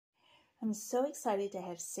I'm so excited to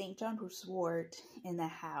have St. John's Wort in the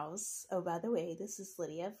house. Oh, by the way, this is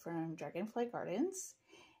Lydia from Dragonfly Gardens.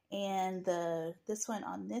 And this one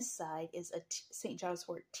on this side is a St. John's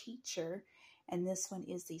Wort tincture, and this one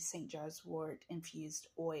is the St. John's Wort infused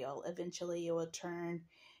oil. Eventually it will turn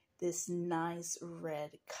this nice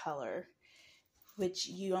red color, which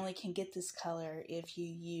you only can get this color if you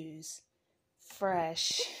use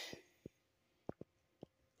fresh.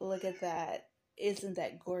 Look at that. Isn't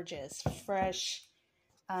that gorgeous? Fresh,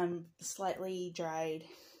 slightly dried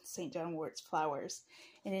St. John Wort's flowers.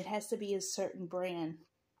 And it has to be a certain brand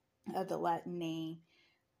of the Latin name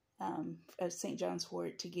of St. John's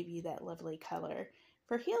Wort to give you that lovely color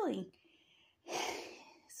for healing.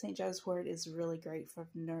 St. John's Wort is really great for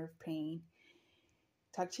nerve pain.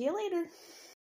 Talk to you later.